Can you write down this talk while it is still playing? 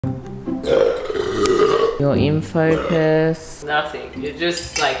You're in focus. Nothing. You're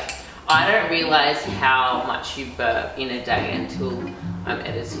just like, I don't realize how much you burp in a day until I'm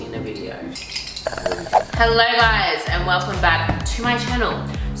editing a video. Hello guys, and welcome back to my channel.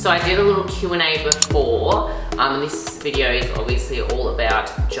 So I did a little Q&A before. This video is obviously all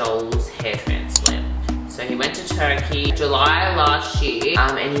about Joel's hair transplant. So he went to Turkey July last year,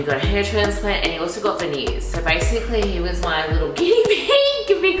 and he got a hair transplant, and he also got veneers. So basically he was my little guinea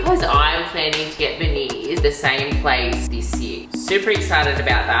pig because I'm planning to get veneers the same place this year. Super excited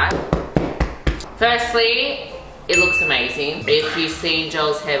about that. Firstly, it looks amazing. If you've seen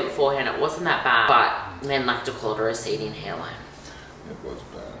Joel's hair beforehand, it wasn't that bad, but men like to call it a receding hairline. It was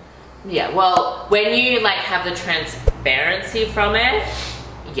bad. Yeah, well, when you like have the transparency from it,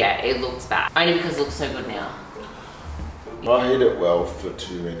 yeah, it looks bad. Only because it looks so good now. I hid it well for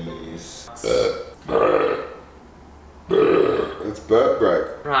too many years. It's burp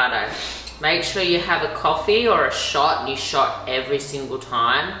break. Righto. Make sure you have a coffee or a shot, and you shot every single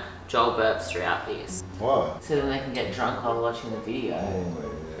time Joel burps throughout this. Why? So then they can get drunk while watching the video.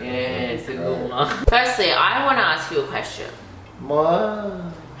 Oh, Yeah, it's a good one. Firstly, I want to ask you a question.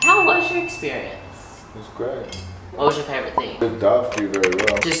 What? How was your experience? It was great. What was your favourite thing? It looked after you very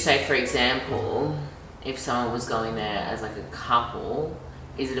well. Just say, for example, if someone was going there as like a couple,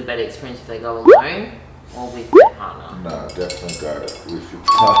 is it a better experience if they go alone or with their partner? No, definitely go with your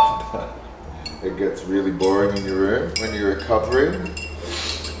partner. It gets really boring in your room when you're recovering.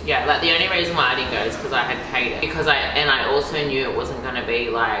 Yeah, like the only reason why I didn't go is because I had Kate. Because I also knew it wasn't going to be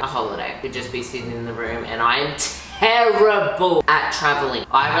like a holiday. We'd just be sitting in the room, and I'm terrible at traveling.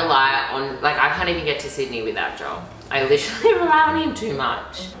 I rely on, like, I can't even get to Sydney without Joel. I literally rely on him too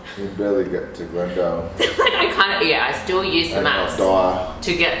much. You barely get to Glendale. Like I can't, yeah, I still use the And maps die.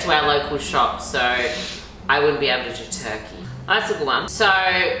 to get to our local shop, so I wouldn't be able to do Turkey. That's a good one. So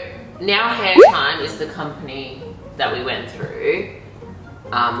now Hair Time is the company that we went through,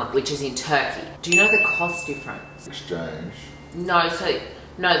 which is in Turkey. Do you know the cost difference? Exchange.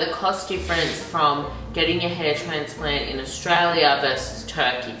 No, the cost difference from getting your hair transplant in Australia versus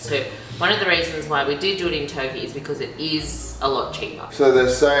Turkey. So one of the reasons why we did do it in Turkey is because it is a lot cheaper. So they're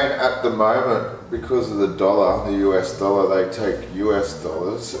saying at the moment, because of the dollar, the US dollar, they take US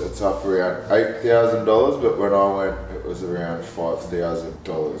dollars, it's up around $8,000, but when I went, it was around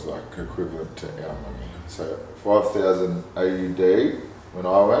 $5,000, like equivalent to our money. So 5,000 AUD when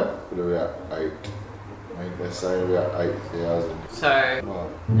I went, but about 8. I think they're saying about 8,000. So,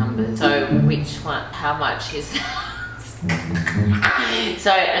 numbers. So, which one? How much is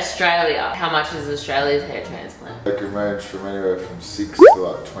So, Australia. How much is Australia's hair transplant? They can range from anywhere from 6 to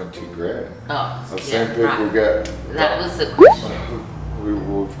like 20 grand. Oh, I've seen people get... That was the question.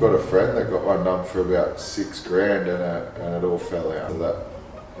 We've got a friend that got one done for about 6 grand and it all fell out of that.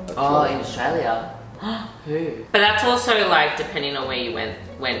 In Australia? Who? But that's also like depending on where you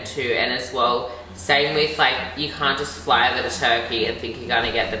went to, and as well, same with like, you can't just fly over to Turkey and think you're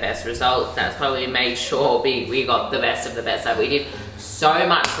gonna get the best results. That's why we made sure we got the best of the best. Like, we did so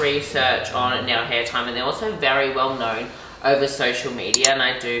much research on Now Hair Time, and they're also very well known over social media, and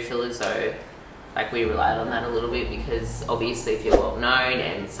I do feel as though like we relied on that a little bit, because obviously if you're well known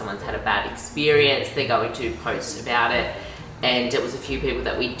and someone's had a bad experience, they're going to post about it. And it was a few people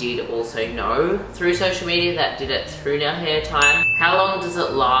that we did also know through social media that did it through Now Hair Time. How long does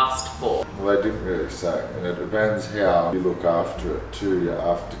it last for? Well, they didn't really say, and it depends how you look after it too. Your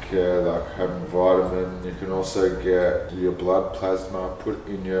aftercare, like having vitamin. You can also get your blood plasma put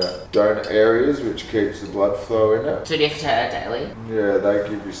in your donor areas, which keeps the blood flow in it. So do you have to take it daily? Yeah, they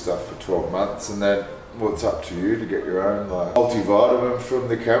give you stuff for 12 months, and then well, it's up to you to get your own like multivitamin from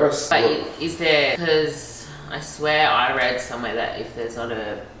the chemist. But is there, because I swear I read somewhere that if there's not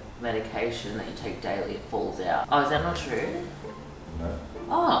a medication that you take daily, it falls out. Oh, is that not true? No.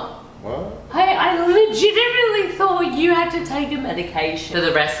 Oh. What? Hey, I legitimately thought you had to take a medication for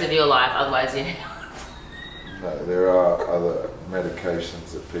the rest of your life, otherwise you... No, there are other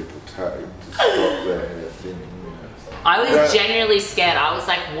medications that people take to stop their hair thinning. I was genuinely scared. I was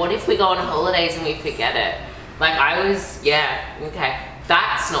like, what if we go on holidays and we forget it? Like, I was, yeah, okay.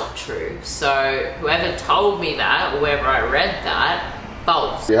 That's not true. So whoever told me that, or wherever I read that,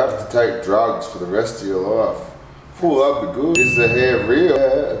 false. You have to take drugs for the rest of your life. Pull up the good. Is the hair real?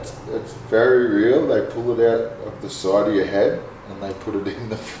 Yeah, it's very real. They pull it out of the side of your head and they put it in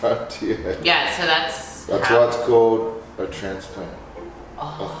the front of your head. Yeah, so that's why it's called a transplant,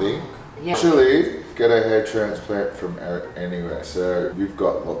 I think. Yeah. Actually, get a hair transplant from anywhere. So you've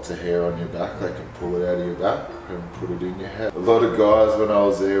got lots of hair on your back, they can pull it out of your back and put it in your head. A lot of guys when I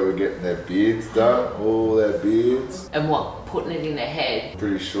was there were getting their beards done, all their beards. And what? putting it in their head.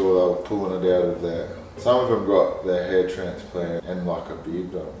 Pretty sure they were pulling it out of there. Some of them got their hair transplant and like a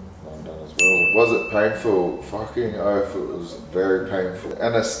beard done as well. Was it painful? Fucking oath, it was very painful.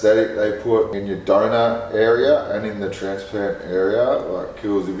 Anesthetic they put in your donor area and in the transplant area, like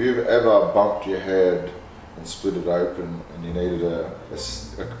kills. If you've ever bumped your head and split it open and you needed a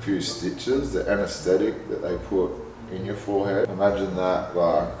few stitches, the anesthetic that they put in your forehead, imagine that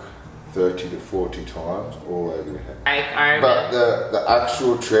like 30 to 40 times all over your head. But the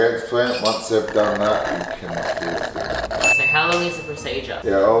actual transplant, once they've done that, you cannot feel it. So how long is the procedure?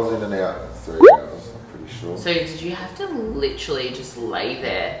 Yeah, I was in and out in 3 hours, I'm pretty sure. So did you have to literally just lay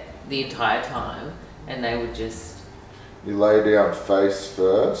there the entire time and they would just... You lay down face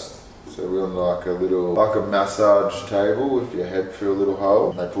first. So we're on like a massage table with your head through a little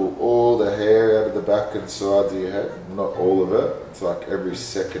hole. And they pull all the hair out of the back and sides of your head. Not all of it. It's like every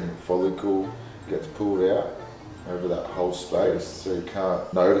second follicle gets pulled out over that whole space. So you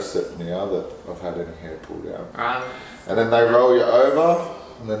can't notice it now that I've had any hair pulled out. And then they roll you over.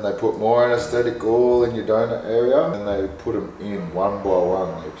 And then they put more anesthetic all in your donor area. And they put them in one by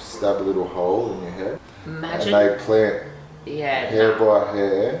one. They stab a little hole in your head. Imagine. And they plant hair by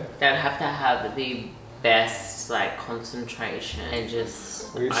hair. They'd have to have the best like concentration and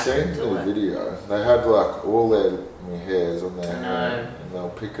just... Well, you've seen the video. They had like all their hairs on their hair and they were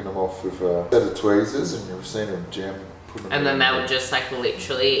picking them off with a set of tweezers, and you've seen them jam. And then they would just like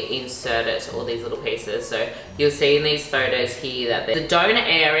literally insert it to all these little pieces. So you'll see in these photos here that the donor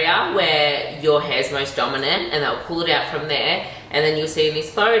area where your hair's most dominant, and they'll pull it out from there. And then you'll see in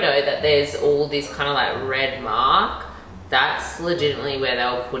this photo that there's all this kind of like red mark. That's legitimately where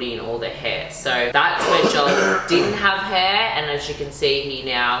they'll put in all the hair. So that's where Joel didn't have hair, and as you can see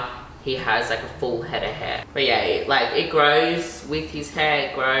he has like a full head of hair. But yeah, like it grows with his hair,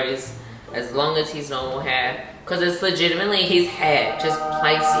 it grows as long as his normal hair, because it's legitimately his hair just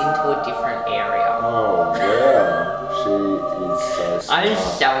placed into a different area. Oh wow, she is so smart. I'm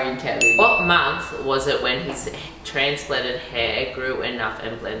so intelligent. What month was it when his transplanted hair grew enough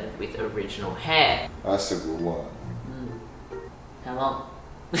and blended with original hair? That's a good one. How long?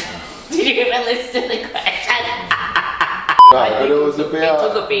 Did you even listen to the question? No, but it was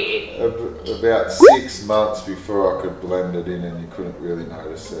about 6 months before I could blend it in, and you couldn't really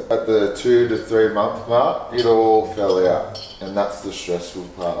notice it. At the 2 to 3 month mark, it all fell out, and that's the stressful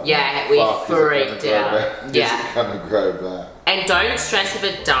part. Yeah, we freaked out. Yeah, it's gonna grow back. And don't stress if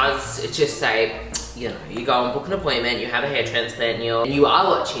it does. Just say, you know, you go and book an appointment, you have a hair transplant, and you are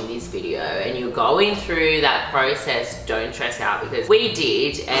watching this video and you're going through that process. Don't stress out, because we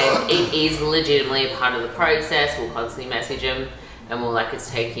did, and it is legitimately a part of the process. We'll constantly message them and we're like, it's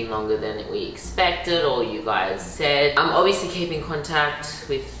taking longer than we expected, or you guys said. Obviously keep in contact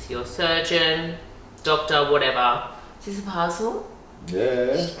with your surgeon, doctor, whatever. Is this a parcel?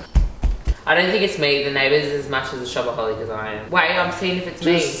 Yeah. I don't think it's me. The neighbours as much as a shopaholic as I am. Wait, I'm seeing if it's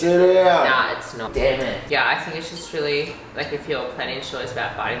me. Just sit out. Nah, it's not. Damn it. Yeah, I think it's just really, like, if you're planning to, it's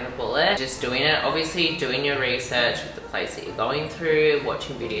about biting the bullet. Just doing it. Obviously, doing your research with the place that you're going through,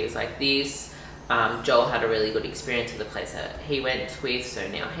 watching videos like this. Joel had a really good experience with the place that he went with, so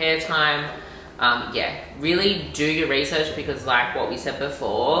now hair time. Yeah, really do your research, because like what we said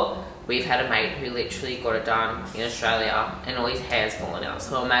before, we've had a mate who literally got it done in Australia and all his hair's fallen out.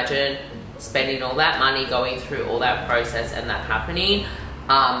 So imagine spending all that money, going through all that process and that happening.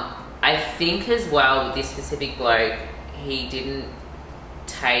 I think as well with this specific bloke, he didn't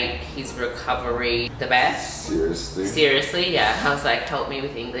take his recovery the best. Seriously? Seriously, yeah. I was like, help me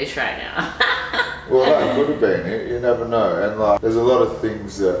with English right now. Well, that could have been it. You never know. And like, there's a lot of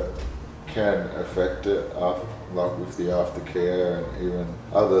things that can affect it, like with the aftercare, and even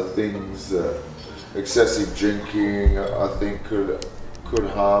other things. Excessive drinking, I think, could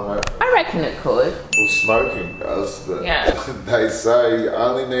harm it. I reckon it could. Well, smoking does, but yeah. They say you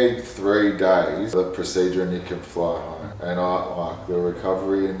only need 3 days of the procedure and you can fly home. And like the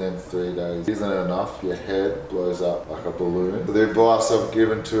recovery in them 3 days isn't enough. Your head blows up like a balloon. The advice I've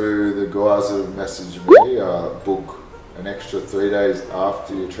given to the guys that have messaged me, book an extra 3 days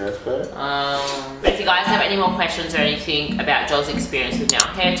after your transplant. If you guys have any more questions or anything about Joel's experience with now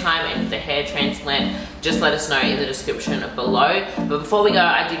hair time and the hair transplant, just let us know in the description below. But before we go,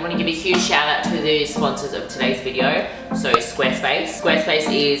 I did want to give a huge shout out to the sponsors of today's video. So Squarespace. Squarespace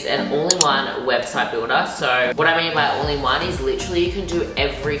is an all-in-one website builder. So what I mean by all-in-one is literally you can do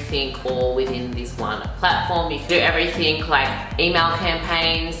everything all within this one platform. You can do everything like email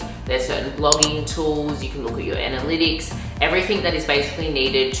campaigns. There's certain blogging tools, you can look at your analytics, everything that is basically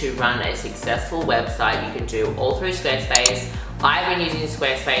needed to run a successful website, you can do all through Squarespace. I've been using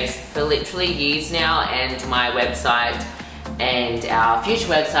Squarespace for literally years now, and my website and our future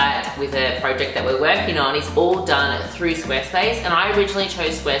website with a project that we're working on is all done through Squarespace. And I originally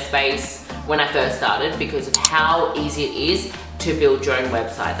chose Squarespace when I first started because of how easy it is to build your own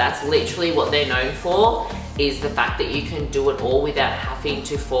website. That's literally what they're known for, is the fact that you can do it all without having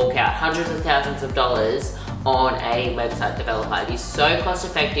to fork out hundreds of thousands of dollars on a website developer. It is so cost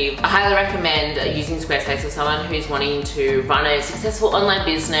effective. I highly recommend using Squarespace for someone who's wanting to run a successful online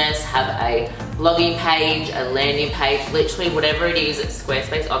business, have a blogging page, a landing page, literally whatever it is,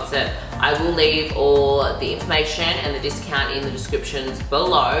 Squarespace offers it. I will leave all the information and the discount in the descriptions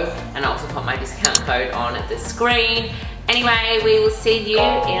below, and I'll also put my discount code on the screen. Anyway, we will see you in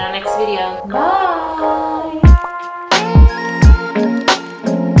our next video. Bye!